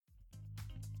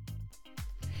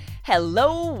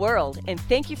Hello, world, and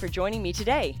thank you for joining me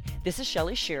today. This is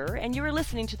Shelly Shearer, and you are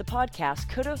listening to the podcast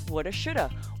Coulda, Woulda, Shoulda,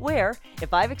 where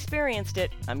if I've experienced it,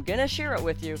 I'm gonna share it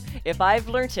with you. If I've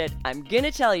learnt it, I'm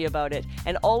gonna tell you about it,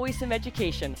 and always some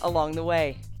education along the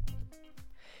way.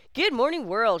 Good morning,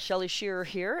 world. Shelly Shearer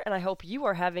here, and I hope you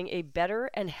are having a better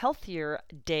and healthier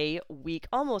day, week,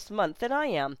 almost month than I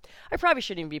am. I probably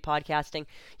shouldn't even be podcasting.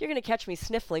 You're going to catch me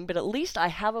sniffling, but at least I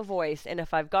have a voice, and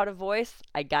if I've got a voice,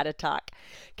 I got to talk.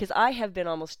 Because I have been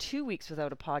almost 2 weeks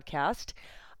without a podcast.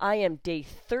 I am day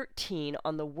 13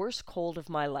 on the worst cold of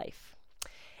my life.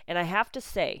 And I have to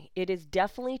say, it has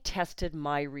definitely tested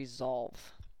my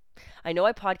resolve. I know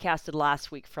I podcasted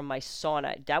last week from my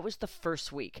sauna. That was the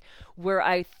first week where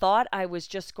I thought I was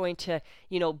just going to,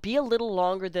 be a little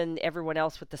longer than everyone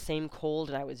else with the same cold.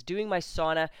 And I was doing my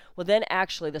sauna. Well, then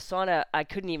actually the sauna, I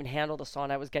couldn't even handle the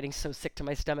sauna. I was getting so sick to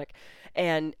my stomach.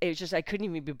 And it was just, I couldn't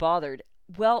even be bothered.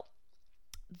 Well,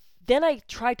 then I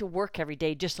tried to work every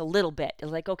day just a little bit. It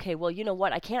was like, okay, well, you know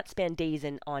what? I can't spend days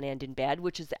on end in bed,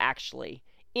 which is actually,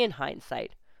 in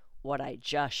hindsight, what I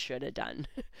just should have done.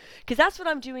 Because that's what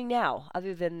I'm doing now,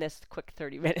 other than this quick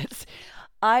 30 minutes.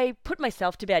 I put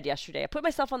myself to bed yesterday. I put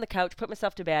myself on the couch, put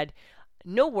myself to bed.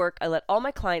 No work. I let all my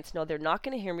clients know they're not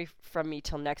going to hear from me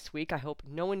till next week. I hope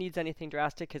no one needs anything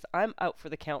drastic because I'm out for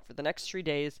the count for the next 3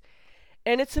 days.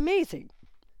 And it's amazing.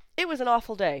 It was an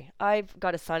awful day. I've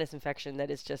got a sinus infection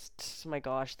that is just, my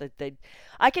gosh,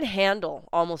 I can handle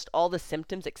almost all the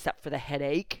symptoms except for the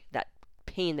headache, that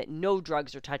pain that no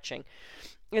drugs are touching.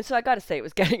 And so I got to say, it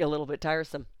was getting a little bit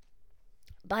tiresome.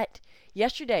 But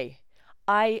yesterday,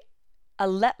 I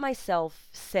let myself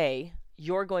say,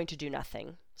 you're going to do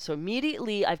nothing. So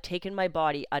immediately, I've taken my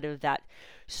body out of that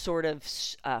sort of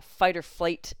fight or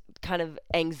flight kind of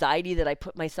anxiety that I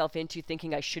put myself into,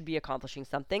 thinking I should be accomplishing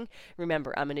something.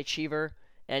 Remember, I'm an achiever,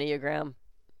 Enneagram,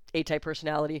 A-type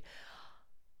personality.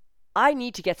 I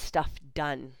need to get stuff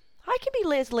done. I can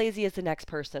be as lazy as the next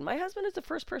person. My husband is the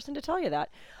first person to tell you that.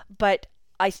 But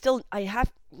I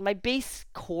have, my base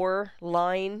core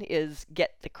line is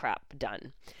get the crap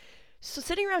done. So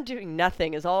sitting around doing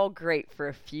nothing is all great for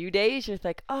a few days. You're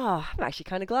like, oh, I'm actually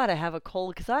kind of glad I have a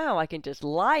cold because I can just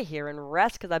lie here and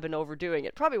rest because I've been overdoing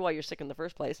it. Probably why you're sick in the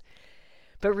first place.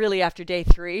 But really after day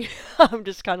 3, I'm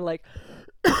just kind of like,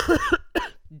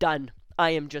 done.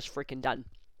 I am just freaking done.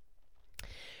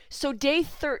 So day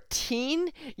 13,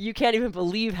 you can't even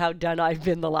believe how done I've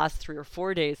been the last 3 or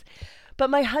 4 days. But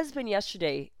my husband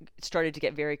yesterday started to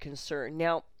get very concerned.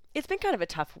 Now, it's been kind of a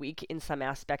tough week in some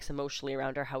aspects emotionally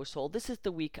around our household. This is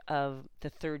the week of the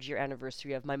 3rd year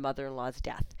anniversary of my mother-in-law's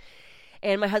death.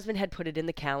 And my husband had put it in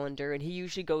the calendar, and he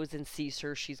usually goes and sees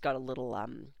her. She's got a little, I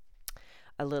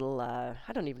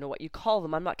don't even know what you call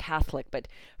them. I'm not Catholic, but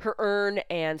her urn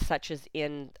and such is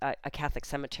in a Catholic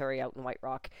cemetery out in White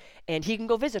Rock. And he can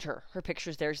go visit her. Her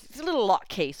picture's there. It's a little lock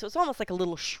case, so it's almost like a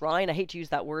little shrine. I hate to use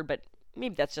that word, but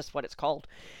maybe that's just what it's called.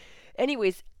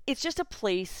 Anyways, it's just a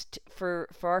place for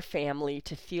our family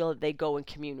to feel that they go and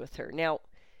commune with her. Now,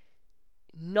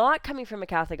 not coming from a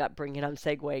Catholic upbringing, I'm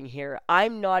segueing here.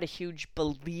 I'm not a huge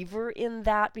believer in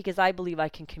that because I believe I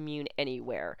can commune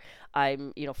anywhere.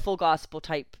 I'm, full gospel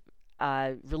type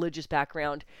religious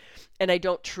background, and I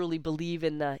don't truly believe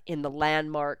in the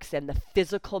landmarks and the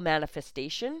physical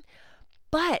manifestation.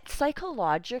 But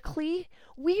psychologically,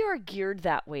 we are geared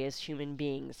that way as human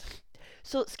beings.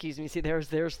 So, excuse me, see, there's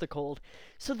the cold.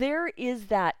 So there is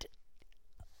that,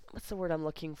 what's the word I'm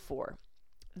looking for?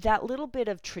 That little bit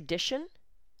of tradition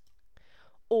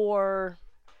or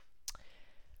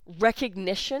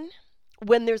recognition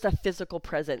when there's a physical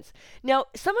presence. Now,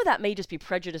 some of that may just be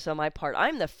prejudice on my part.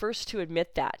 I'm the first to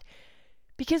admit that.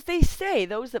 Because they say,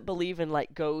 those that believe in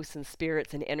like ghosts and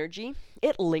spirits and energy,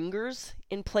 it lingers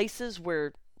in places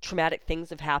where traumatic things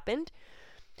have happened.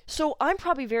 So I'm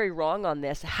probably very wrong on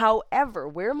this. However,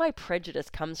 where my prejudice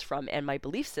comes from and my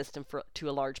belief system to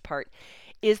a large part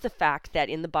is the fact that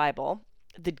in the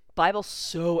Bible's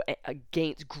so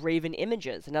against graven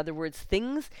images. In other words,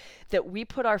 things that we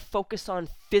put our focus on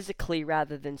physically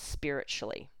rather than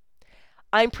spiritually.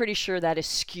 I'm pretty sure that has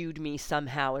skewed me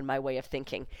somehow in my way of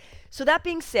thinking. So that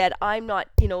being said, I'm not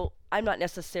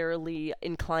necessarily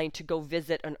inclined to go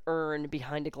visit an urn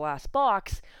behind a glass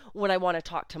box when I want to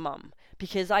talk to Mom,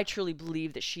 because I truly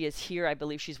believe that she is here. I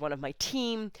believe she's one of my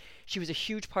team. She was a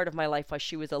huge part of my life while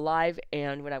she was alive,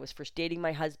 and when I was first dating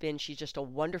my husband, she's just a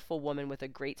wonderful woman with a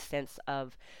great sense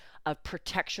of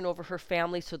protection over her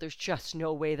family, so there's just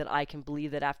no way that I can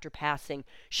believe that after passing,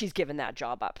 she's given that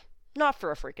job up. Not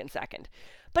for a freaking second.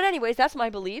 But anyways, that's my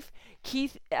belief.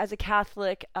 Keith, as a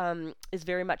Catholic, is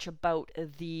very much about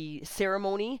the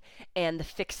ceremony and the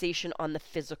fixation on the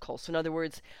physical. So in other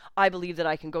words, I believe that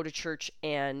I can go to church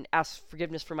and ask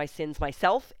forgiveness for my sins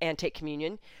myself and take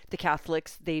communion. The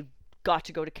Catholics, they've got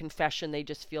to go to confession. They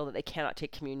just feel that they cannot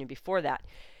take communion before that.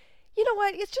 You know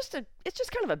what? It's just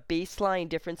kind of a baseline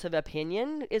difference of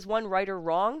opinion. Is one right or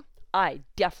wrong? I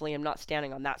definitely am not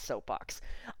standing on that soapbox.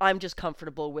 I'm just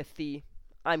comfortable with the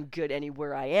I'm good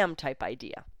anywhere I am type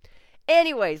idea.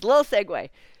 Anyways, little segue.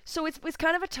 So it's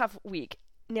kind of a tough week.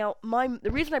 Now, the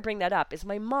reason I bring that up is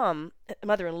my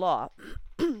mother-in-law,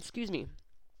 excuse me,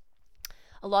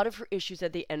 a lot of her issues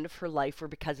at the end of her life were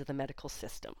because of the medical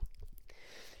system.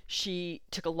 She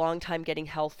took a long time getting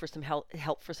help for some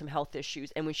health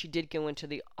issues, and when she did go into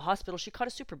the hospital, she caught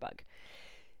a superbug.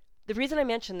 The reason I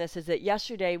mention this is that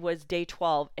yesterday was day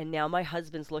 12, and now my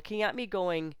husband's looking at me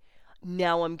going,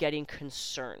 now I'm getting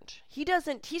concerned.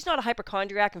 He's not a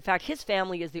hypochondriac. In fact, his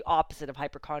family is the opposite of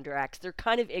hypochondriacs. They're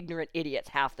kind of ignorant idiots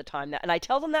half the time. And I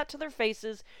tell them that to their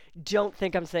faces. Don't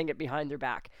think I'm saying it behind their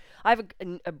back. I have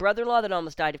a brother-in-law that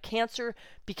almost died of cancer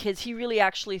because he really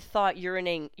actually thought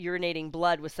urinating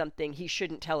blood was something he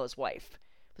shouldn't tell his wife.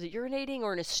 Was it urinating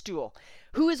or in his stool?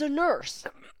 Who is a nurse.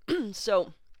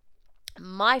 So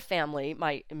my family,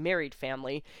 my married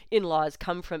family, in-laws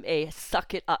come from a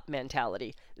suck it up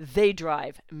mentality. They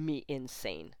drive me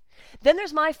insane. Then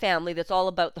there's my family that's all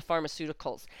about the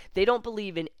pharmaceuticals. They don't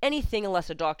believe in anything unless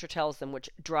a doctor tells them, which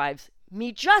drives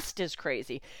me just as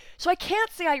crazy. So I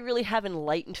can't say I really have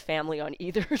enlightened family on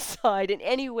either side in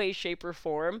any way, shape, or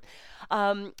form.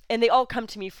 And they all come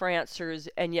to me for answers,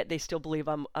 and yet they still believe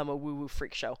I'm a woo-woo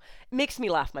freak show. It makes me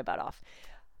laugh my butt off.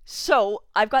 So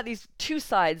I've got these two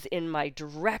sides in my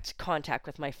direct contact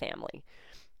with my family.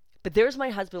 But there's my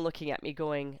husband looking at me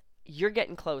going, you're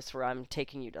getting close where I'm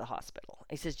taking you to the hospital.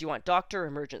 He says, do you want doctor or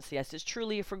emergency? I says,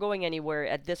 truly, if we're going anywhere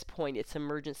at this point, it's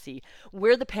emergency.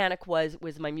 Where the panic was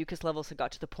my mucus levels had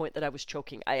got to the point that I was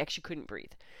choking. I actually couldn't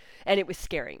breathe. And it was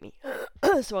scaring me.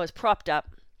 So I was propped up,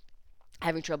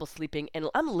 having trouble sleeping, and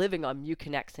I'm living on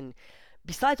Mucinex. And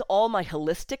besides all my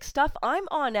holistic stuff, I'm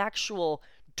on actual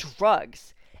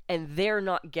drugs. And they're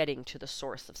not getting to the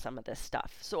source of some of this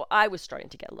stuff. So I was starting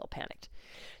to get a little panicked.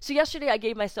 So yesterday I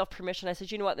gave myself permission. I said,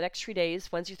 you know what, the next 3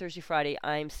 days, Wednesday, Thursday, Friday,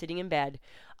 I'm sitting in bed.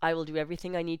 I will do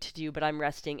everything I need to do, but I'm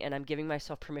resting and I'm giving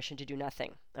myself permission to do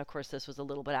nothing. Of course, this was a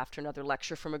little bit after another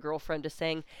lecture from a girlfriend just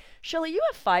saying, Shelley, you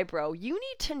have fibro. You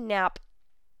need to nap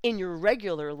in your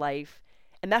regular life.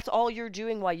 And that's all you're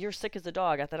doing while you're sick as a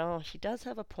dog. I thought, oh, she does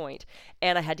have a point.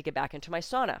 And I had to get back into my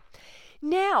sauna.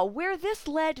 Now, where this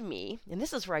led me, and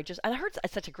this is where I heard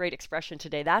such a great expression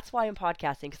today. That's why I'm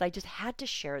podcasting, because I just had to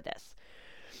share this.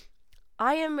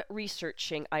 I am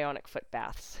researching ionic foot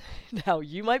baths. Now,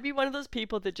 you might be one of those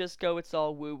people that just go, it's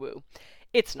all woo-woo.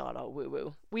 It's not all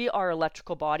woo-woo. We are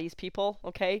electrical bodies, people,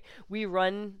 okay? We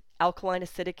run alkaline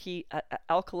acidic.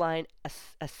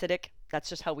 That's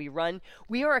just how we run.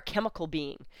 We are a chemical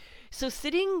being. So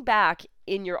sitting back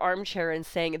in your armchair and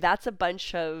saying that's a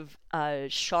bunch of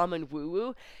shaman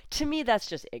woo-woo, to me, that's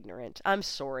just ignorant. I'm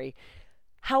sorry.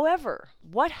 However,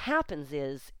 what happens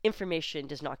is information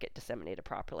does not get disseminated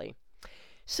properly.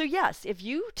 So yes, if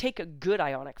you take a good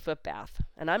ionic foot bath,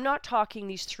 and I'm not talking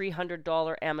these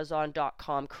 $300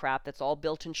 Amazon.com crap that's all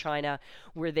built in China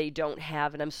where they don't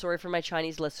have, and I'm sorry for my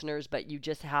Chinese listeners, but you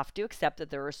just have to accept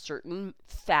that there are certain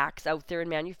facts out there in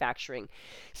manufacturing.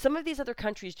 Some of these other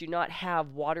countries do not have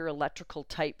water electrical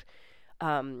type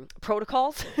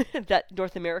protocols that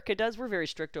North America does. We're very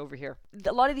strict over here.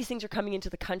 A lot of these things are coming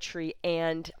into the country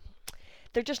and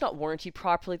they're just not warranted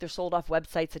properly. They're sold off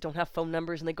websites that don't have phone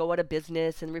numbers and they go out of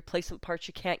business, and replacement parts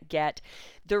you can't get.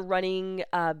 They're running,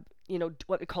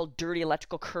 what we call dirty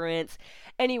electrical currents.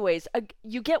 Anyways,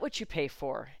 you get what you pay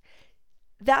for.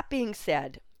 That being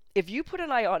said, if you put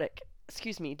an ionic,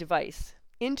 device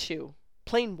into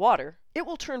plain water, it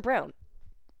will turn brown.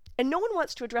 And no one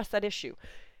wants to address that issue.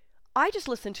 I just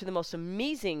listened to the most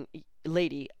amazing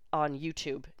lady on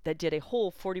YouTube that did a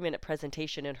whole 40-minute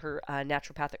presentation in her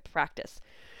naturopathic practice.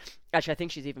 Actually, I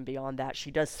think she's even beyond that. She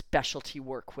does specialty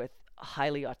work with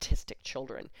highly autistic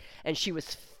children, and she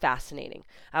was fascinating.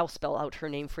 I'll spell out her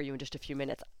name for you in just a few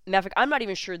minutes. Matter of fact, I'm not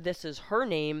even sure this is her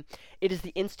name. It is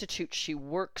the institute she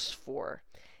works for,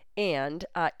 and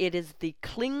it is the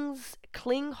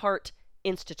Klinghardt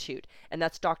Institute, and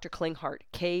that's Dr. Klinghardt,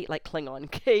 K like Klingon,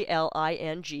 Klinghardt.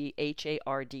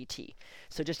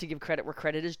 So just to give credit where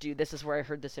credit is due, this is where I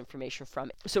heard this information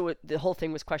from. So the whole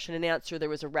thing was question and answer. There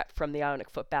was a rep from the Ionic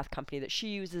Foot Bath company that she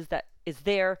uses that is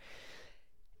there.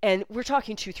 And we're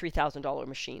talking $2,000-$3,000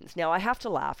 machines. Now, I have to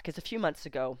laugh because a few months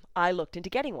ago, I looked into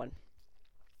getting one.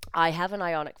 I have an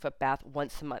ionic foot bath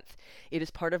once a month. It is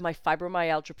part of my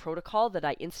fibromyalgia protocol that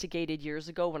I instigated years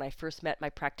ago when I first met my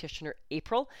practitioner,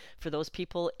 April. For those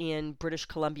people in British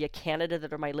Columbia, Canada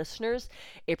that are my listeners,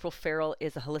 April Farrell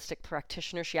is a holistic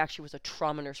practitioner. She actually was a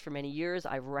trauma nurse for many years.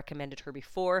 I've recommended her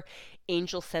before.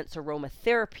 Angel Sense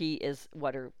Aromatherapy is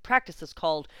what her practice is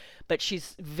called, but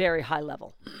she's very high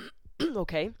level.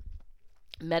 Okay?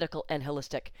 Medical and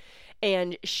holistic.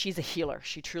 And she's a healer.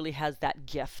 She truly has that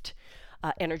gift.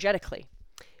 Energetically.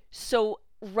 So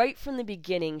right from the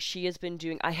beginning, she has been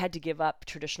doing, I had to give up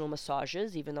traditional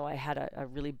massages, even though I had a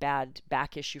really bad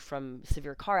back issue from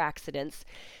severe car accidents.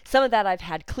 Some of that I've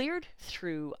had cleared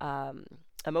through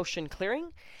emotion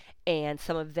clearing, and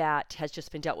some of that has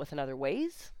just been dealt with in other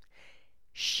ways.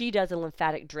 She does a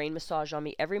lymphatic drain massage on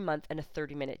me every month and a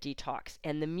 30-minute detox.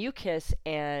 And the mucus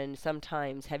and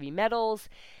sometimes heavy metals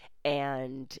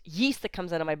and yeast that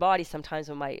comes out of my body sometimes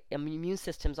when my immune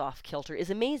system's off kilter is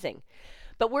amazing.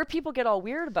 But where people get all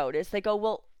weird about it is they go,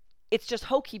 well, it's just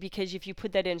hokey because if you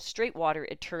put that in straight water,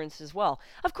 it turns as well.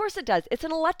 Of course it does. It's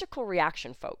an electrical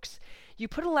reaction, folks. You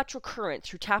put an electrical current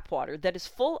through tap water that is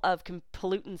full of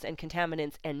pollutants and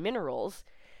contaminants and minerals.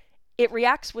 It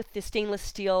reacts with the stainless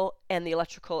steel and the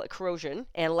electrical corrosion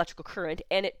and electrical current,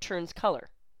 and it turns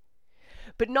color.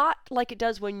 But not like it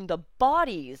does when the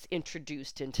body's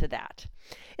introduced into that.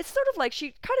 It's sort of like,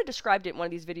 she kind of described it in one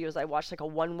of these videos I watched, like a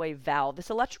one-way valve. This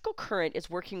electrical current is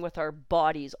working with our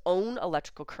body's own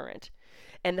electrical current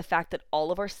and the fact that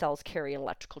all of our cells carry an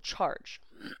electrical charge.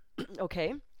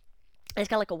 Okay? It's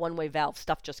kind of like a one-way valve.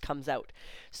 Stuff just comes out.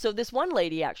 So this one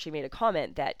lady actually made a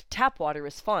comment that tap water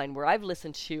is fine, where I've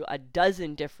listened to a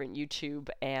dozen different YouTube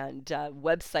and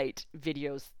website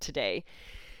videos today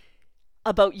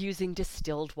about using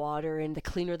distilled water and the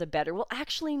cleaner the better. Well,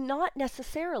 actually not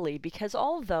necessarily, because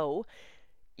although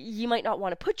you might not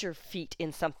want to put your feet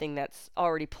in something that's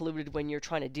already polluted when you're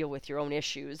trying to deal with your own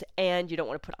issues, and you don't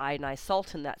want to put iodized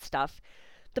salt in that stuff,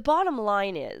 the bottom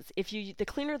line is, the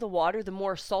cleaner the water, the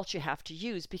more salt you have to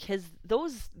use, because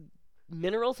those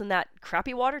minerals in that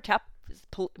crappy water,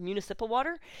 municipal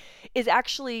water, is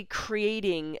actually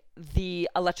creating the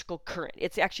electrical current.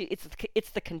 It's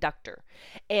the conductor,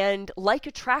 and like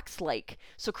attracts like.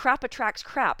 So crap attracts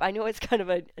crap. I know it's kind of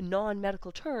a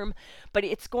non-medical term, but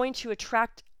it's going to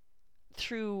attract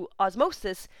through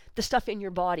osmosis the stuff in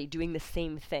your body doing the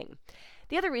same thing.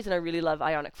 The other reason I really love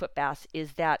ionic foot baths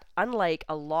is that, unlike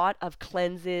a lot of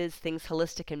cleanses, things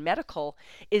holistic and medical,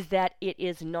 is that it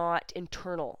is not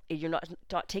internal. You're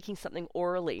not taking something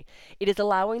orally. It is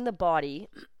allowing the body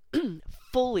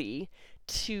fully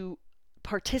to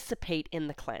participate in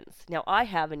the cleanse. Now, I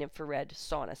have an infrared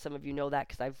sauna. Some of you know that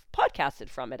because I've podcasted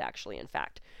from it, actually, in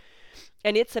fact.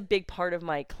 And it's a big part of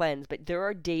my cleanse. But there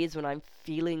are days when I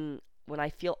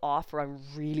feel off, or I'm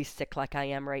really sick like I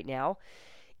am right now.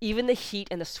 Even the heat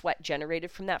and the sweat generated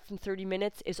from 30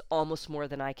 minutes is almost more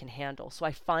than I can handle. So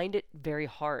I find it very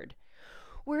hard.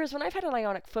 Whereas when I've had an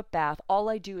ionic foot bath, all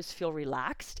I do is feel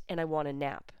relaxed and I want to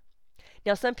nap.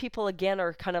 Now, some people, again,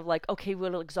 are kind of like, okay, well,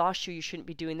 it'll exhaust you. You shouldn't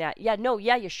be doing that. Yeah,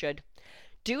 you should.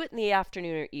 Do it in the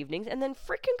afternoon or evenings and then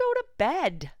freaking go to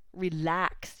bed.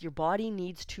 Relax. Your body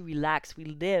needs to relax. We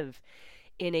live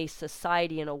in a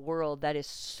society, in a world that is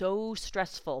so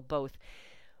stressful, both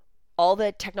all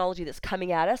the technology that's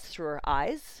coming at us through our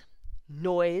eyes,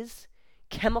 noise,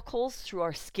 chemicals through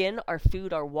our skin, our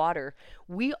food, our water.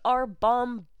 We are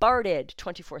bombarded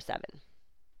 24/7.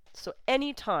 So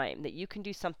any time that you can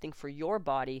do something for your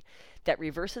body that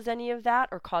reverses any of that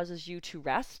or causes you to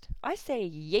rest, I say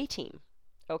yay team.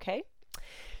 Okay?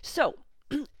 So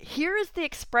here is the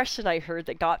expression I heard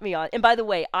that got me on. And by the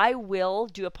way, I will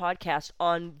do a podcast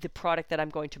on the product that I'm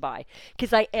going to buy,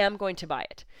 because I am going to buy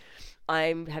it.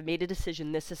 I have made a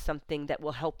decision. This is something that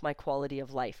will help my quality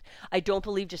of life. I don't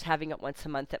believe just having it once a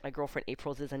month at my girlfriend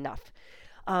April's is enough.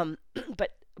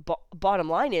 But bottom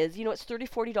line is, it's $30,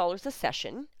 $40 a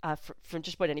session from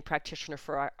just about any practitioner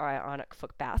for our ionic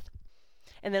foot bath.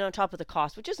 And then on top of the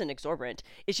cost, which isn't exorbitant,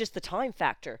 it's just the time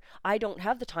factor. I don't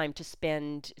have the time to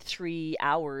spend 3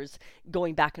 hours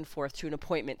going back and forth to an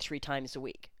appointment 3 times a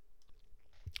week.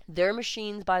 Their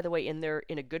machines, by the way, in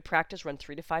a good practice, run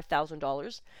 $3,000 to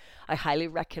 $5,000. I highly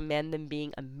recommend them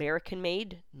being American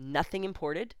made, nothing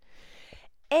imported.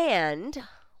 And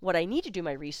What I need to do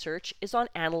my research is on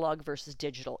analog versus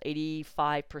digital.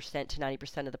 85% to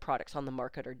 90% of the products on the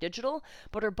market are digital,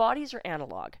 but our bodies are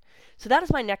analog. So that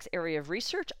is my next area of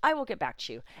research. I will get back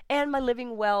to you. And my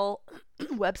Living Well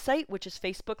website, which is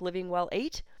Facebook Living Well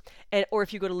 8, or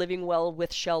if you go to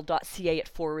livingwellwithshell.ca, it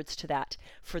forwards to that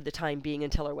for the time being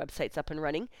until our website's up and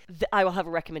running. I will have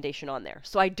a recommendation on there.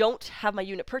 So I don't have my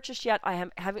unit purchased yet. I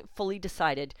haven't fully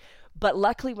decided. But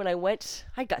luckily, when I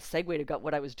got segued about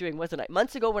what I was doing, wasn't I?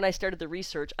 Months ago, when I started the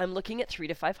research, I'm looking at $300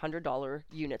 to $500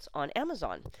 units on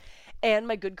Amazon. And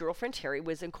my good girlfriend Terry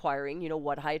was inquiring,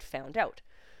 what I had found out.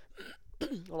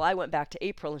 Well, I went back to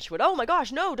April and she went, "Oh my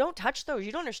gosh, no, don't touch those.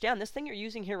 You don't understand. This thing you're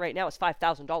using here right now is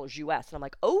 $5,000 US." And I'm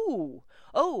like, oh,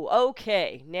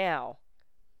 okay. Now,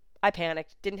 I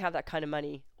panicked, didn't have that kind of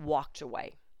money, walked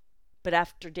away. But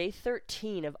after day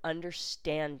 13 of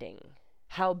understanding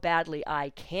how badly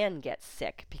I can get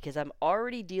sick because I'm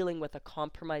already dealing with a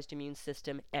compromised immune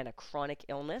system and a chronic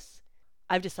illness,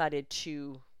 I've decided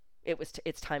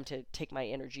it's time to take my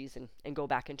energies and go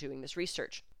back and doing this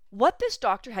research. What this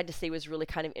doctor had to say was really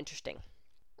kind of interesting.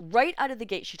 Right out of the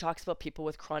gate, she talks about people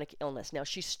with chronic illness. Now,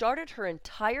 she started her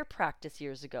entire practice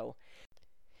years ago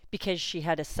because she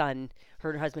had a son,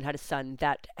 her and her husband had a son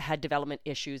that had development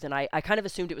issues, and I kind of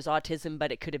assumed it was autism,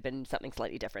 but it could have been something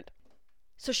slightly different.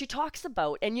 So she talks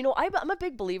about, and I'm a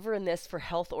big believer in this for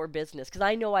health or business, because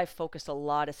I know I've focused a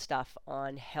lot of stuff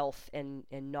on health and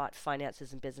not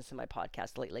finances and business in my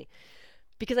podcast lately,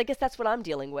 because I guess that's what I'm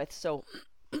dealing with. So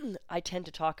I tend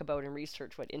to talk about and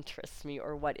research what interests me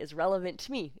or what is relevant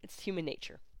to me. It's human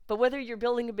nature. But whether you're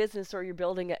building a business or you're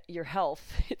building your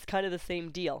health, it's kind of the same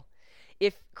deal.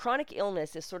 If chronic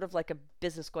illness is sort of like a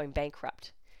business going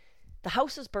bankrupt, the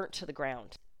house is burnt to the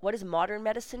ground. What does modern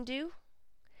medicine do?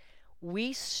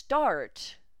 We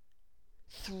start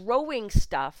throwing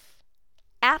stuff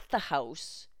at the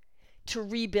house to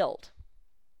rebuild.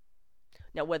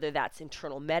 Now, whether that's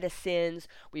internal medicines,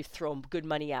 we've thrown good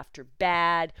money after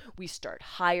bad, we start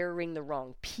hiring the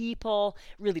wrong people,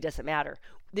 really doesn't matter.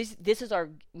 This is our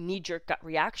knee-jerk gut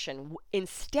reaction.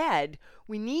 Instead,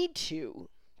 we need to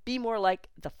be more like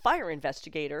the fire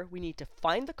investigator. We need to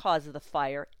find the cause of the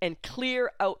fire and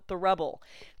clear out the rubble.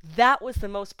 That was the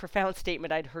most profound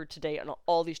statement I'd heard today on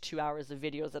all these 2 hours of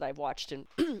videos that I've watched, and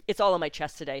it's all on my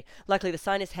chest today. Luckily, the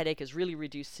sinus headache is really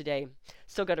reduced today.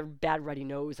 Still got a bad runny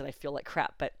nose and I feel like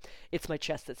crap, but it's my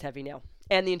chest that's heavy now.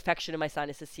 And the infection in my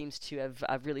sinuses seems to have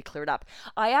really cleared up.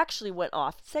 I actually went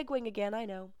off, segueing again, I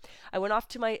know. I went off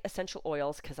to my essential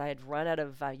oils because I had run out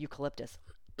of eucalyptus.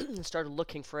 And started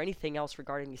looking for anything else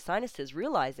regarding these sinuses,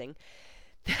 realizing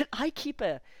that I keep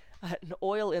an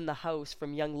oil in the house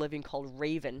from Young Living called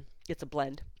Raven. It's a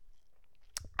blend.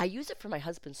 I use it for my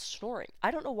husband's snoring. I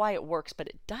don't know why it works, but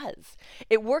it does.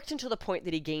 It worked until the point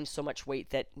that he gained so much weight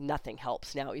that nothing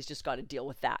helps. Now he's just got to deal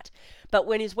with that. But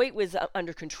when his weight was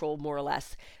under control, more or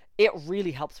less, it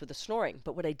really helps with the snoring.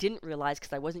 But what I didn't realize,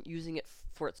 because I wasn't using it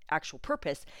for its actual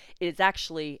purpose, it's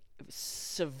actually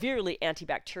severely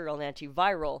antibacterial and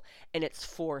antiviral, and it's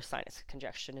for sinus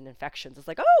congestion and infections. It's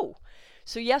like, oh!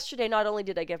 So yesterday, not only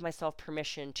did I give myself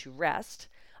permission to rest,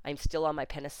 I'm still on my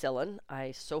penicillin.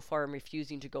 I so far am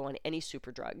refusing to go on any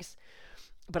super drugs.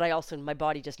 But my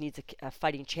body just needs a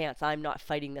fighting chance. I'm not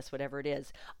fighting this, whatever it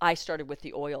is. I started with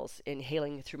the oils,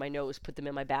 inhaling through my nose, put them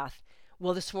in my bath.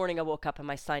 Well, this morning I woke up and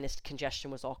my sinus congestion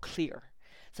was all clear.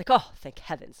 It's like, oh, thank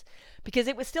heavens. Because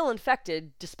it was still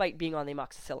infected despite being on the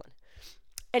amoxicillin.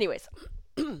 Anyways,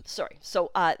 sorry. So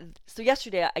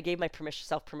yesterday I gave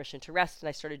myself permission to rest, and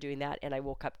I started doing that, and I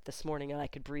woke up this morning and I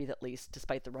could breathe at least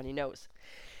despite the runny nose.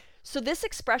 So this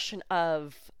expression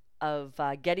of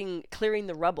clearing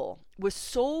the rubble was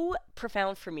so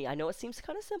profound for me. I know it seems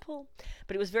kind of simple,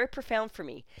 but it was very profound for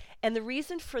me. And the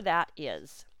reason for that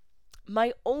is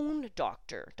my own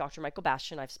doctor, Dr. Michael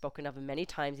Bastian, I've spoken of him many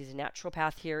times. He's a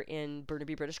naturopath here in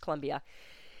Burnaby, British Columbia.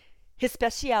 His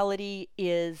speciality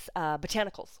is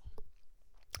botanicals,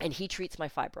 and he treats my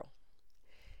fibro.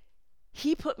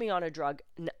 He put me on a drug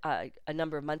a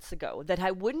number of months ago that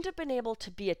I wouldn't have been able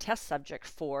to be a test subject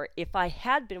for if I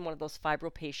had been one of those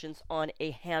fibro patients on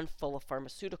a handful of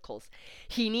pharmaceuticals.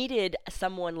 He needed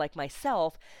someone like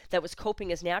myself that was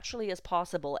coping as naturally as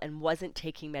possible and wasn't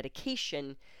taking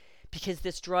medication, because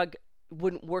this drug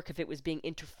wouldn't work if it was being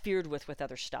interfered with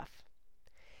other stuff.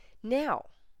 Now,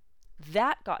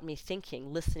 that got me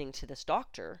thinking, listening to this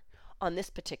doctor on this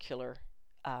particular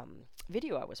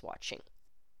video I was watching.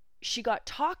 She got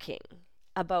talking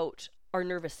about our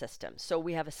nervous system. So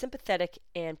we have a sympathetic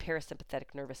and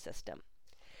parasympathetic nervous system.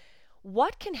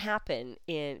 what can happen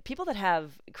in people that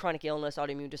have chronic illness,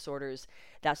 autoimmune disorders,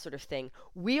 that sort of thing?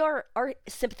 Our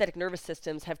sympathetic nervous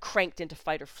systems have cranked into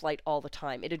fight or flight all the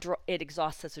time. It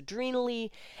exhausts us adrenally,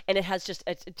 and it has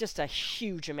just a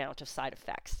huge amount of side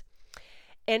effects.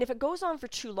 And if it goes on for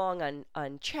too long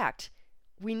unchecked,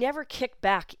 we never kick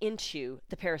back into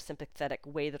the parasympathetic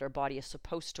way that our body is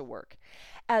supposed to work.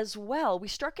 As well, we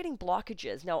start getting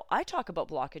blockages. Now, I talk about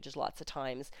blockages lots of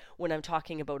times when I'm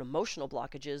talking about emotional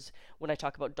blockages, when I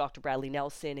talk about Dr. Bradley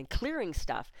Nelson and clearing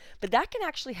stuff, but that can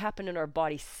actually happen in our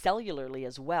body cellularly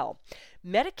as well.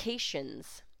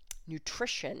 Medications,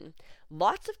 nutrition,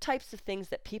 lots of types of things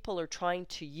that people are trying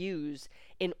to use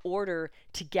in order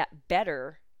to get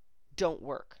better don't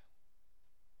work.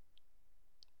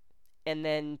 And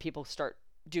then people start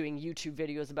doing YouTube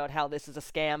videos about how this is a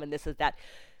scam and this is that.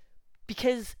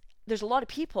 Because there's a lot of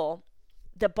people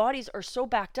that bodies are so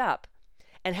backed up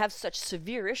and have such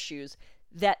severe issues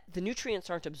that the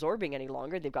nutrients aren't absorbing any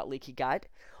longer. They've got leaky gut.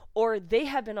 Or they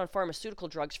have been on pharmaceutical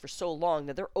drugs for so long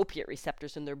that their opiate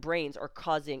receptors in their brains are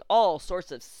causing all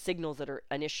sorts of signals that are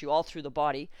an issue all through the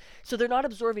body. So they're not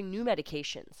absorbing new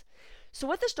medications. So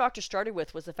what this doctor started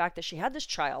with was the fact that she had this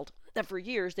child that for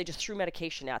years they just threw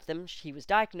medication at them. He was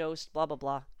diagnosed, blah, blah,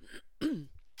 blah.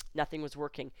 Nothing was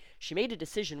working. She made a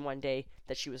decision one day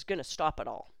that she was going to stop it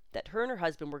all, that her and her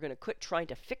husband were going to quit trying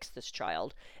to fix this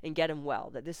child and get him well,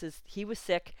 that he was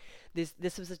sick,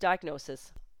 this was his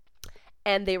diagnosis,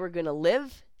 and they were going to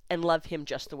live and love him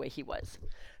just the way he was.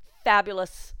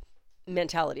 Fabulous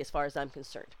mentality as far as I'm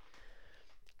concerned.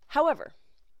 However,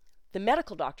 the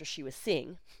medical doctor she was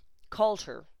seeing called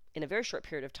her in a very short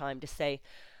period of time to say,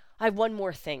 I have one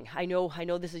more thing. I know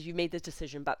you made this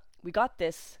decision, but we got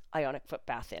this ionic foot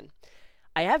bath in.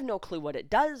 I have no clue what it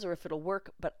does or if it'll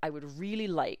work, but I would really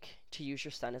like to use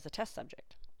your son as a test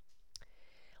subject.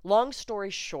 Long story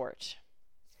short,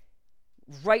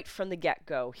 right from the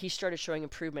get-go, he started showing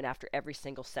improvement after every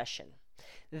single session.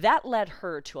 That led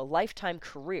her to a lifetime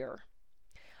career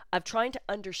of trying to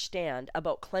understand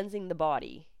about cleansing the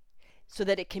body so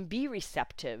that it can be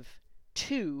receptive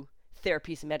to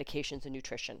therapies and medications and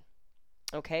nutrition.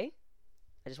 Okay?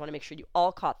 I just want to make sure you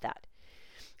all caught that.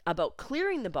 About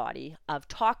clearing the body of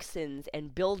toxins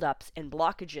and buildups and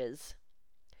blockages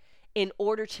in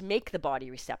order to make the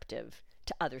body receptive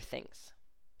to other things.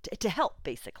 To help,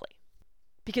 basically.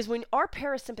 Because when our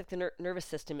parasympathetic nervous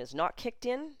system is not kicked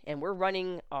in and we're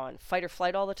running on fight or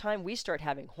flight all the time, we start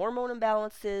having hormone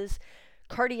imbalances,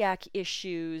 cardiac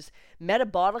issues,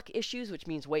 metabolic issues, which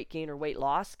means weight gain or weight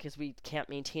loss because we can't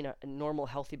maintain a normal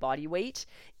healthy body weight,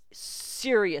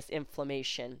 serious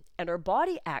inflammation, and our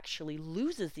body actually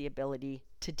loses the ability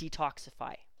to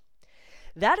detoxify.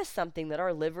 That is something that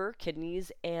our liver,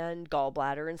 kidneys, and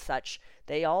gallbladder and such,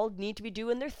 they all need to be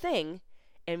doing their thing.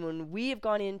 And when we have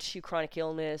gone into chronic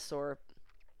illness or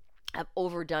have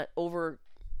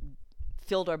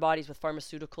filled our bodies with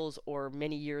pharmaceuticals or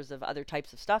many years of other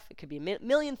types of stuff, it could be a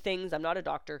million things, I'm not a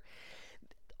doctor,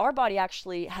 our body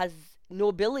actually has no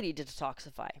ability to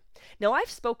detoxify. Now, I've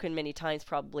spoken many times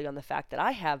probably on the fact that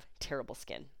I have terrible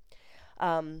skin.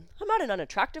 I'm not an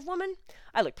unattractive woman.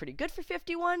 I look pretty good for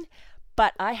 51,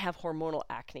 but I have hormonal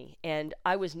acne, and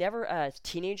I was never a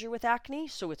teenager with acne,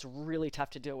 so it's really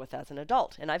tough to deal with as an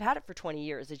adult. And I've had it for 20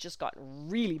 years. It's just gotten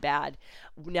really bad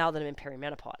now that I'm in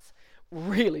perimenopause.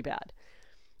 Really bad.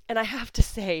 And I have to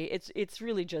say, it's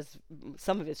really just,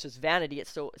 some of it's just vanity.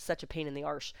 It's such a pain in the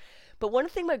arse. But one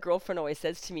thing my girlfriend always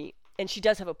says to me, and she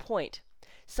does have a point,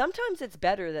 sometimes it's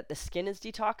better that the skin is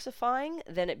detoxifying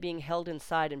than it being held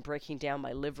inside and breaking down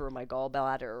my liver or my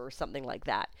gallbladder or something like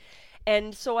that.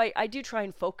 And so I do try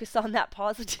and focus on that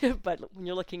positive, but when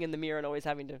you're looking in the mirror and always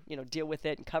having to, deal with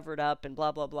it and cover it up and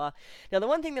blah, blah, blah. Now, the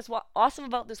one thing that's awesome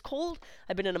about this cold,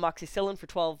 I've been in amoxicillin for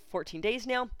 12, 14 days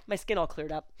now. My skin all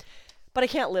cleared up. But I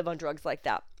can't live on drugs like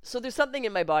that. So there's something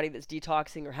in my body that's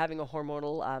detoxing or having a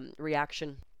hormonal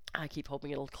reaction. I keep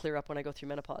hoping it'll clear up when I go through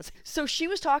menopause. So she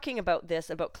was talking about this,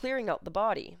 about clearing out the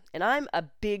body. And I'm a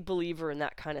big believer in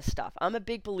that kind of stuff. I'm a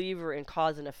big believer in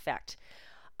cause and effect.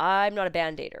 I'm not a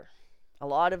band-aider. A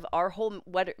lot of our whole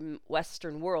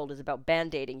Western world is about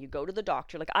band-aiding. You go to the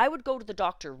doctor. Like, I would go to the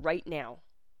doctor right now.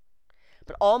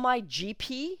 But all my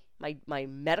GP, my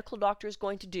medical doctor is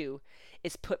going to do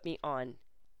is put me on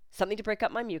something to break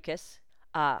up my mucus,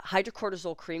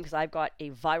 hydrocortisone cream because I've got a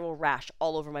viral rash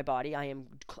all over my body.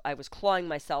 I was clawing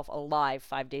myself alive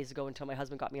 5 days ago until my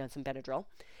husband got me on some Benadryl.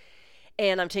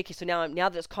 And I'm taking, so now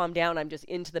that it's calmed down, I'm just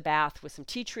into the bath with some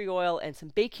tea tree oil and some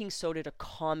baking soda to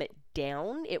calm it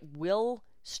down. It will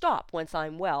stop once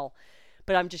I'm well,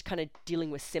 but I'm just kind of dealing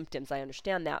with symptoms. I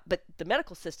understand that. But the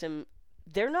medical system,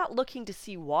 they're not looking to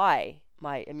see why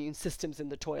my immune system's in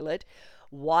the toilet,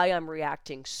 why I'm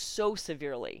reacting so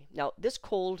severely. Now, this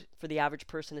cold for the average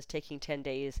person is taking 10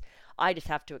 days. I just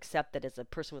have to accept that as a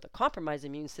person with a compromised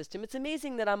immune system, it's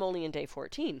amazing that I'm only in day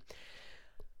 14.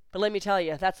 But let me tell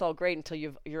you, that's all great until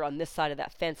you're on this side of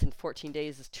that fence, and 14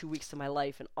 days is 2 weeks of my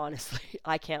life. And honestly,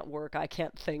 I can't work. I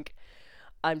can't think.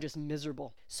 I'm just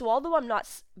miserable. So although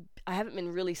I haven't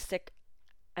been really sick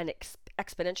an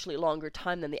exponentially longer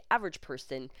time than the average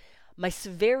person, my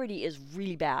severity is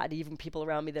really bad. Even people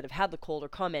around me that have had the cold are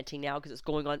commenting now because it's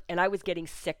going on, and I was getting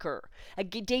sicker. At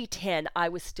day 10, I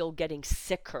was still getting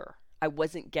sicker. I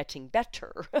wasn't getting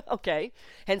better. Okay,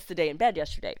 hence the day in bed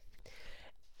yesterday.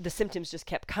 The symptoms just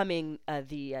kept coming,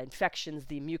 the infections,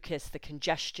 the mucus, the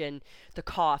congestion, the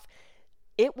cough.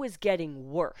 It was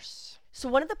getting worse. So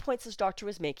one of the points this doctor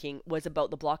was making was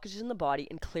about the blockages in the body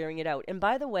and clearing it out. And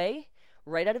by the way,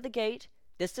 right out of the gate,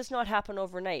 this does not happen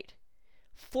overnight.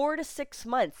 4 to 6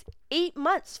 months, 8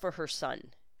 months for her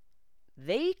son.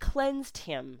 They cleansed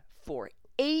him for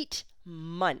 8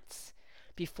 months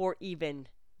before even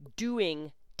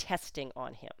doing testing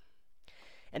on him.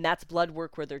 And that's blood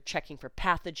work where they're checking for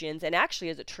pathogens. And actually,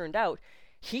 as it turned out,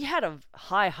 he had a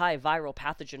high viral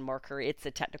pathogen marker. It's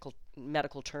a technical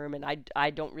medical term, and I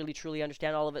don't really truly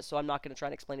understand all of it, so I'm not going to try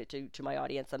and explain it to my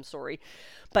audience. I'm sorry.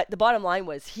 But the bottom line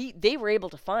was they were able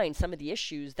to find some of the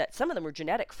issues that some of them were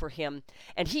genetic for him,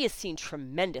 and he has seen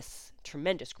tremendous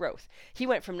growth. He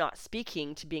went from not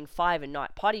speaking to being 5 and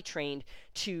not potty trained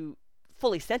to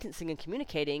fully sentencing and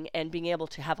communicating and being able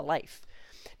to have a life.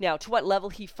 Now, to what level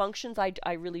he functions,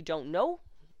 I really don't know.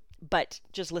 But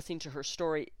just listening to her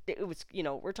story, it was,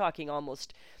 we're talking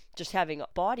almost just having a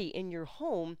body in your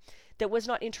home that was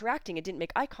not interacting. It didn't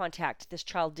make eye contact. This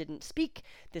child didn't speak.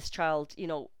 This child,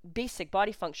 basic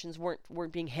body functions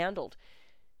weren't being handled.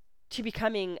 To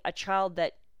becoming a child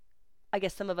that I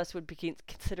guess some of us would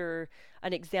consider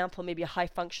an example, maybe a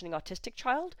high-functioning autistic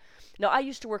child. Now, I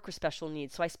used to work with special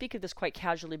needs, so I speak of this quite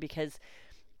casually because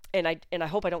and I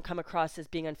hope I don't come across as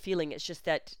being unfeeling. It's just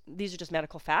that these are just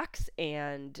medical facts,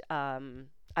 and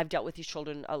I've dealt with these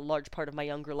children a large part of my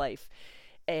younger life,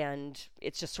 and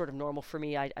it's just sort of normal for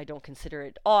me. I don't consider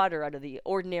it odd or out of the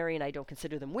ordinary, and I don't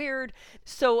consider them weird.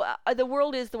 So the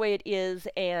world is the way it is,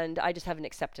 and I just have an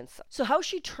acceptance. So how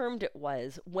she termed it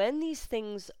was, when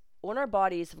our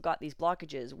bodies have got these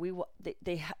blockages,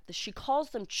 she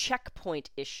calls them checkpoint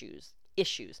issues.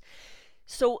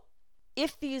 So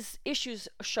if these issues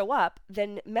show up,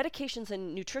 then medications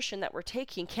and nutrition that we're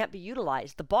taking can't be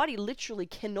utilized. The body literally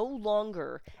can no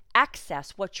longer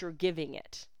access what you're giving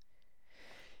it.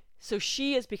 So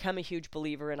she has become a huge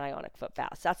believer in ionic foot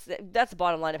baths. That's the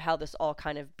bottom line of how this all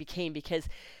kind of became, because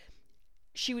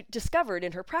she discovered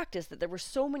in her practice that there were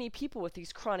so many people with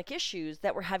these chronic issues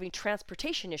that were having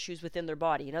transportation issues within their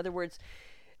body. In other words,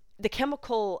 the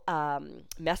chemical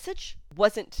message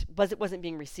wasn't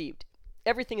being received.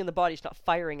 Everything in the body is not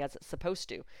firing as it's supposed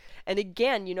to. And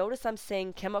again, you notice I'm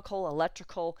saying chemical,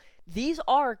 electrical. These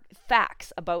are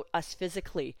facts about us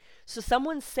physically. So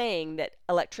someone's saying that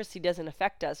electricity doesn't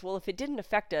affect us. Well, if it didn't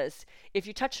affect us, if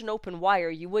you touch an open wire,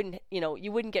 you wouldn't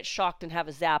get shocked and have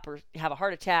a zap or have a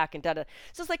heart attack and da-da.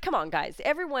 So it's like, come on, guys.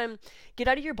 Everyone, get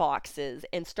out of your boxes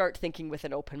and start thinking with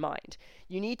an open mind.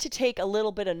 You need to take a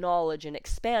little bit of knowledge and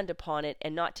expand upon it,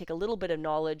 and not take a little bit of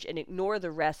knowledge and ignore the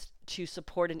rest to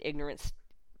support an ignorance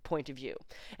point of view.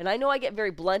 And I know I get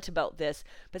very blunt about this,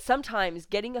 but sometimes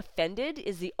getting offended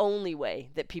is the only way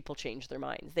that people change their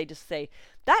minds. They just say,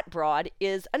 that broad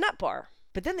is a nut bar.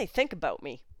 But then they think about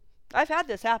me. I've had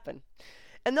this happen.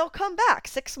 And they'll come back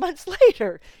 6 months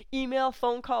later, email,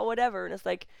 phone call, whatever. And it's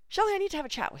like, Shelley, I need to have a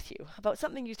chat with you about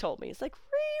something you told me. It's like,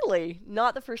 really?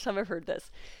 Not the first time I've heard this.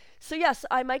 So yes,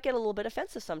 I might get a little bit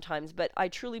offensive sometimes, but I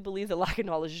truly believe the lack of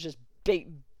knowledge is just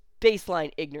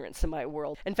baseline ignorance in my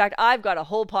world. In fact, I've got a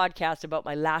whole podcast about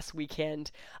my last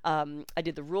weekend. I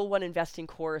did the Rule 1 investing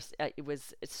course.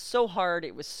 It's so hard.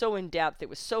 It was so in-depth. It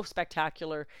was so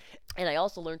spectacular. And I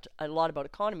also learned a lot about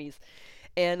economies.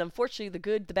 And unfortunately, the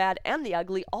good, the bad, and the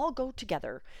ugly all go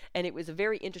together. And it was a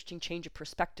very interesting change of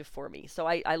perspective for me. So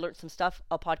I learned some stuff.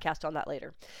 I'll podcast on that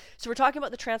later. So we're talking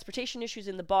about the transportation issues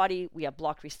in the body. We have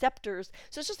blocked receptors.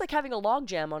 So it's just like having a log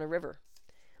jam on a river.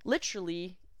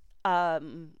 Literally, our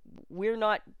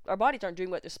bodies aren't doing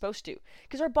what they're supposed to.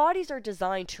 Because our bodies are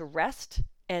designed to rest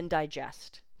and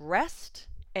digest. Rest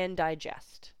and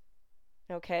digest.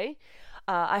 Okay?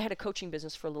 I had a coaching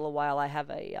business for a little while. I have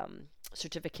a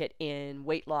certificate in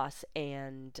weight loss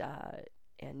and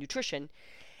nutrition,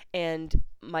 and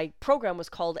my program was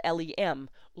called LEM,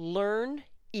 Learn,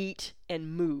 Eat,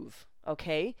 and Move.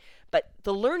 Okay, but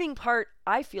the learning part,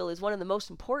 I feel, is one of the most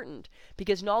important,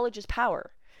 because knowledge is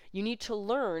power. You need to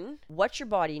learn what your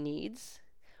body needs,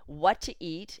 what to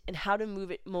eat, and how to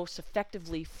move it most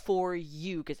effectively for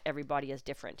you, because everybody is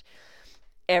different.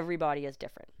 Everybody is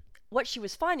different. What she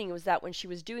was finding was that when she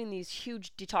was doing these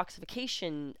huge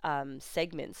detoxification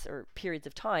segments or periods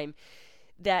of time,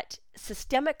 that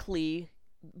systemically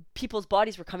people's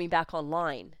bodies were coming back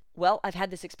online. Well, I've had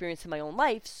this experience in my own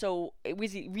life, so it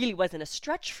really wasn't a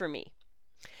stretch for me.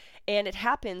 And it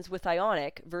happens with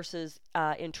ionic versus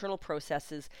internal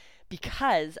processes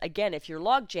because, again, if you're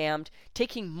log jammed,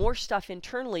 taking more stuff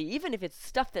internally, even if it's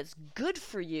stuff that's good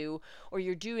for you, or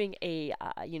you're doing a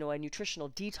nutritional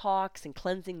detox and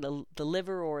cleansing the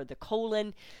liver or the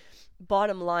colon,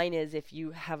 bottom line is if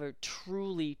you have a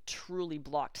truly, truly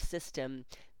blocked system,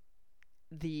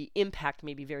 the impact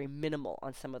may be very minimal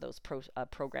on some of those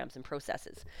programs and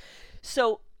processes.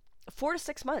 So 4 to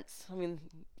 6 months. I mean,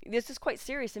 this is quite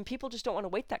serious, and people just don't want to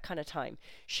wait that kind of time.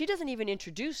 She doesn't even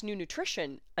introduce new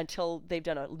nutrition until they've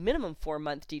done a minimum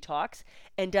 4-month detox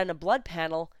and done a blood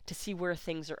panel to see where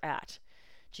things are at.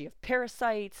 Do you have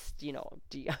parasites?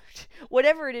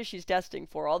 Whatever it is she's testing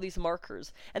for, all these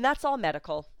markers. And that's all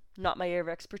medical, not my area of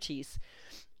expertise.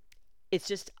 It's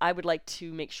just I would like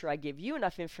to make sure I give you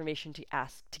enough information to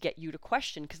ask, to get you to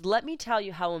question. Because let me tell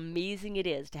you how amazing it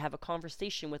is to have a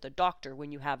conversation with a doctor when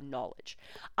you have knowledge.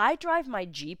 I drive my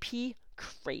GP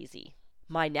crazy.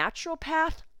 My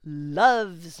naturopath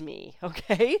loves me,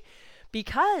 okay?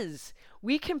 Because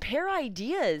we compare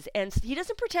ideas, and he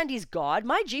doesn't pretend he's God.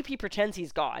 My GP pretends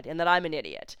he's God and that I'm an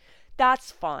idiot.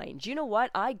 That's fine. Do you know what?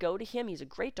 I go to him. He's a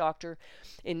great doctor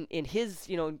in his,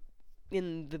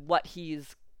 what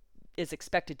he's is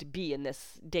expected to be in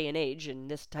this day and age in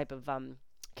this type of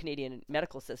Canadian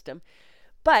medical system.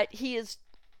 But he is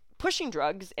pushing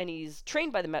drugs, and he's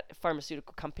trained by the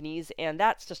pharmaceutical companies, and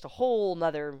that's just a whole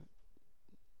nother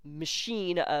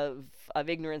machine of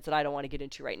ignorance that I don't want to get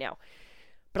into right now.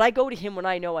 But I go to him when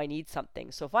I know I need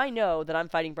something. So if I know that I'm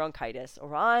fighting bronchitis,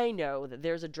 or I know that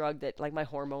there's a drug that, like my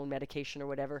hormone medication or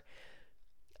whatever,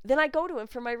 then I go to him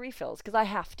for my refills because I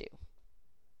have to.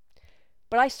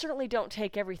 But I certainly don't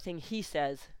take everything he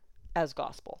says as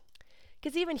gospel.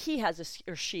 Because even he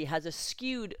or she has a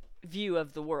skewed view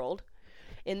of the world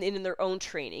in their own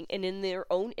training and in their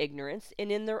own ignorance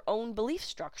and in their own belief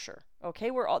structure. Okay,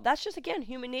 that's just, again,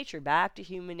 human nature. Back to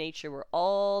human nature. We're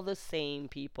all the same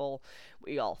people.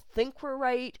 We all think we're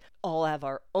right, all have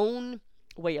our own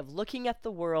way of looking at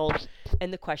the world.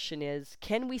 And the question is,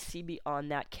 can we see beyond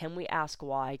that? Can we ask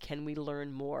why? Can we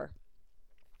learn more?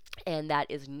 And that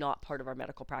is not part of our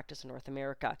medical practice in North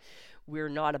America. We're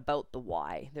not about the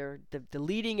why. The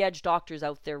leading edge doctors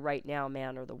out there right now,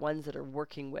 man, are the ones that are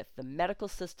working with the medical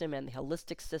system and the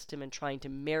holistic system and trying to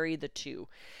marry the two.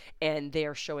 And they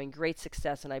are showing great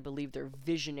success, and I believe they're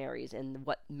visionaries in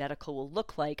what medical will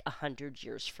look like 100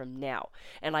 years from now.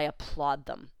 And I applaud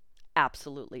them.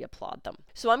 Absolutely applaud them.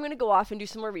 So I'm going to go off and do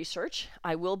some more research.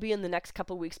 I will be in the next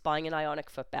couple of weeks buying an ionic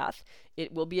foot bath.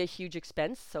 It will be a huge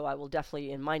expense, so I will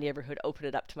definitely, in my neighborhood, open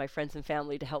it up to my friends and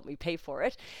family to help me pay for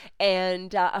it.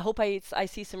 And I hope I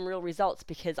see some real results,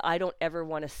 because I don't ever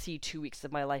want to see 2 weeks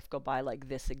of my life go by like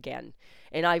this again.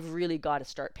 And I've really got to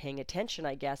start paying attention,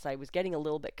 I guess. I was getting a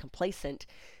little bit complacent,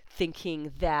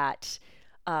 thinking that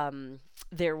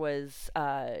there was,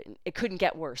 it couldn't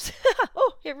get worse.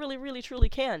 Oh, it really, really, truly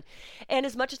can. And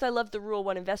as much as I love the Rule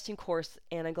 1 investing course,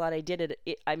 and I'm glad I did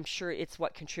it, I'm sure it's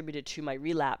what contributed to my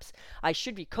relapse. I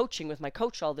should be coaching with my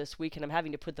coach all this week, and I'm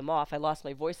having to put them off. I lost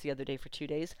my voice the other day for 2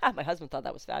 days. My husband thought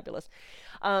that was fabulous.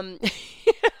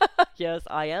 Yes,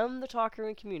 I am the talker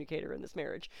and communicator in this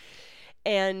marriage.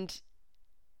 And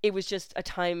it was just a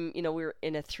time, we were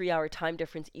in a 3-hour time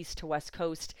difference east to west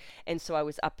coast. And so I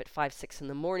was up at 5, 6 in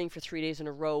the morning for 3 days in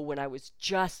a row when I was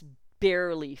just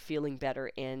barely feeling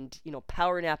better and,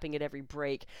 power napping at every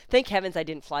break. Thank heavens I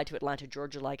didn't fly to Atlanta,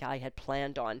 Georgia like I had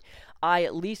planned on. I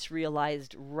at least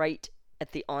realized right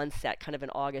at the onset, kind of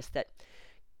in August, that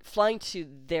flying to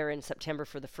there in September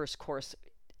for the first course,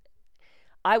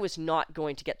 I was not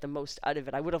going to get the most out of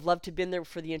it. I would have loved to have been there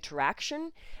for the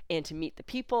interaction and to meet the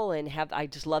people and I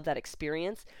just love that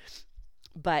experience.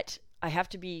 But I have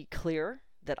to be clear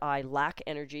that I lack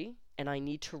energy and I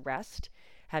need to rest.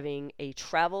 Having a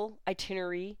travel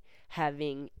itinerary,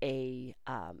 having a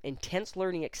intense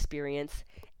learning experience,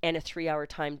 and a 3-hour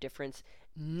time difference,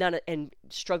 and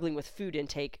struggling with food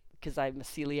intake because I'm a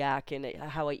celiac and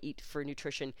how I eat for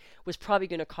nutrition was probably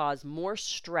going to cause more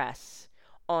stress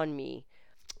on me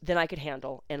than I could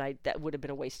handle, and that would have been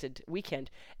a wasted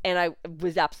weekend. And I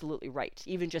was absolutely right.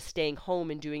 Even just staying home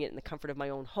and doing it in the comfort of my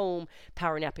own home,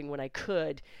 power napping when I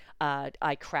could,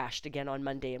 I crashed again on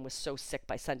Monday and was so sick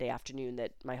by Sunday afternoon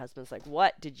that my husband's like,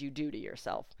 "What did you do to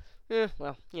yourself?"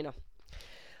 Well,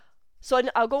 So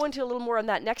I'll go into a little more on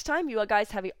that next time. You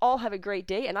guys all have a great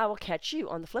day, and I will catch you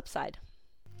on the flip side.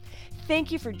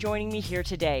 Thank you for joining me here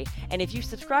today, and if you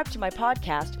subscribe to my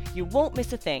podcast, you won't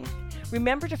miss a thing.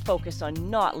 Remember to focus on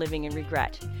not living in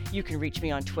regret. You can reach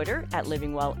me on Twitter at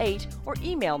livingwell8 or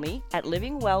email me at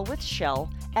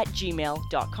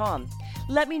livingwellwithshell@gmail.com.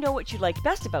 Let me know what you liked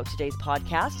best about today's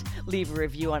podcast, leave a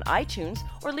review on iTunes,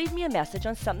 or leave me a message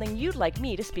on something you'd like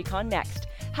me to speak on next.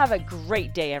 Have a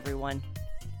great day, everyone.